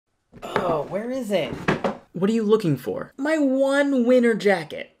Oh, where is it? What are you looking for? My one winter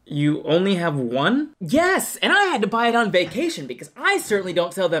jacket. You only have one? Yes, and I had to buy it on vacation because I certainly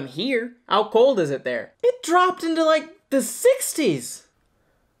don't sell them here. How cold is it there? It dropped into like the 60s.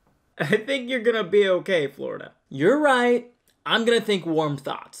 I think you're gonna be okay, Florida. You're right. I'm gonna think warm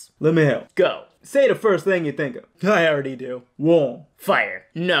thoughts. Let me help. Go. Say the first thing you think of. I already do. Warm. Fire.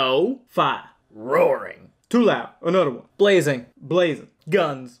 No. Fire. Roaring. Too loud. Another one. Blazing. Blazing.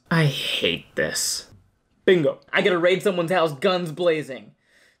 Guns. I hate this. Bingo. I gotta raid someone's house, guns blazing.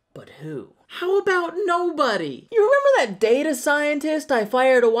 But who? How about nobody? You remember that data scientist I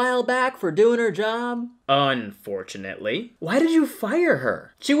fired a while back for doing her job? Unfortunately. Why did you fire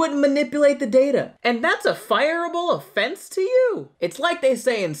her? She wouldn't manipulate the data. And that's a fireable offense to you? It's like they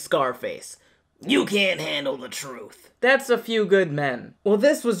say in Scarface. You can't handle the truth. That's A Few Good Men. Well,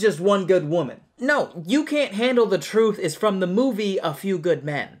 this was just one good woman. No, you can't handle the truth is from the movie A Few Good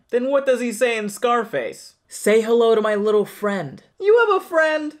Men. Then what does he say in Scarface? Say hello to my little friend. You have a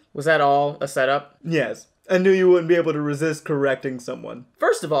friend? Was that all a setup? Yes. I knew you wouldn't be able to resist correcting someone.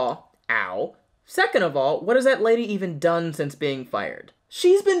 First of all, ow. Second of all, what has that lady even done since being fired?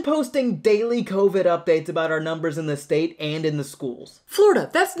 She's been posting daily COVID updates about our numbers in the state and in the schools. Florida,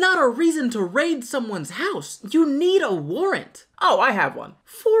 that's not a reason to raid someone's house. You need a warrant. Oh, I have one.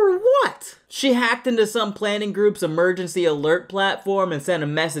 For what? She hacked into some planning group's emergency alert platform and sent a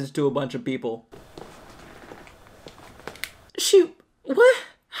message to a bunch of people. What?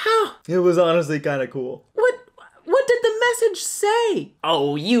 How? It was honestly kind of cool. What did the message say?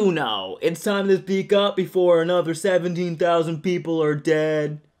 Oh, you know. It's time to speak up before another 17,000 people are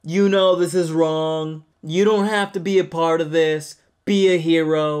dead. You know this is wrong. You don't have to be a part of this. Be a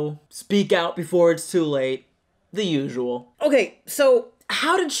hero. Speak out before it's too late. The usual. Okay, so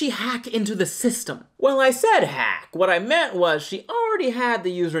how did she hack into the system? Well, I said hack. What I meant was she already had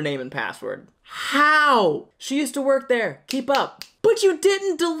the username and password. How? She used to work there. Keep up. But you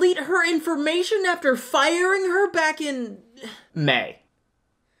didn't delete her information after firing her back in May.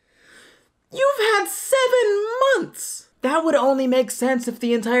 You've had 7 months. That would only make sense if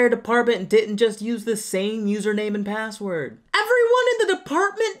the entire department didn't just use the same username and password. Everyone in the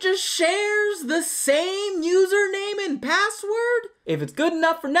department just shares the same username and password? If it's good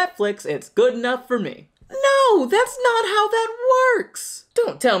enough for Netflix, it's good enough for me. No, that's not how that works.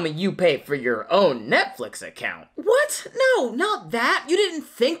 Don't tell me you pay for your own Netflix account. What? No, not that. You didn't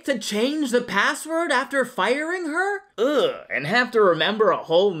think to change the password after firing her? Ugh, and have to remember a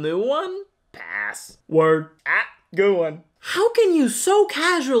whole new one? Pass. Word. Good one. How can you so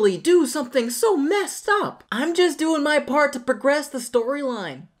casually do something so messed up? I'm just doing my part to progress the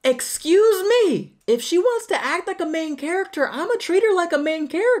storyline. Excuse me. If she wants to act like a main character, I'ma treat her like a main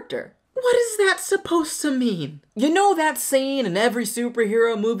character. What is that supposed to mean? You know that scene in every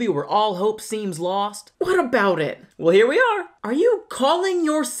superhero movie where all hope seems lost? What about it? Well, here we are. Are you calling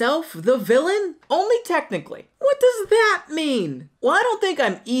yourself the villain? Only technically. What does that mean? Well, I don't think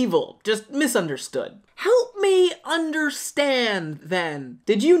I'm evil, just misunderstood. Help me understand, then.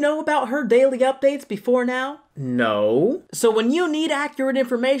 Did you know about her daily updates before now? No. So when you need accurate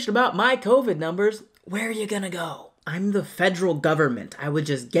information about my COVID numbers, where are you gonna go? I'm the federal government. I would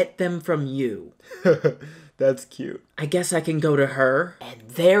just get them from you. That's cute. I guess I can go to her, and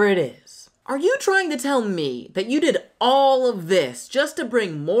there it is. Are you trying to tell me that you did all of this just to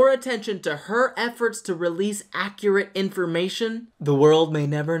bring more attention to her efforts to release accurate information? The world may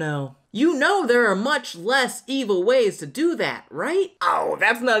never know. You know there are much less evil ways to do that, right? Oh,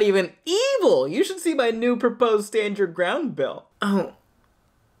 that's not even evil. You should see my new proposed stand your ground bill. Oh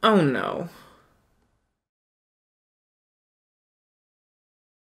no.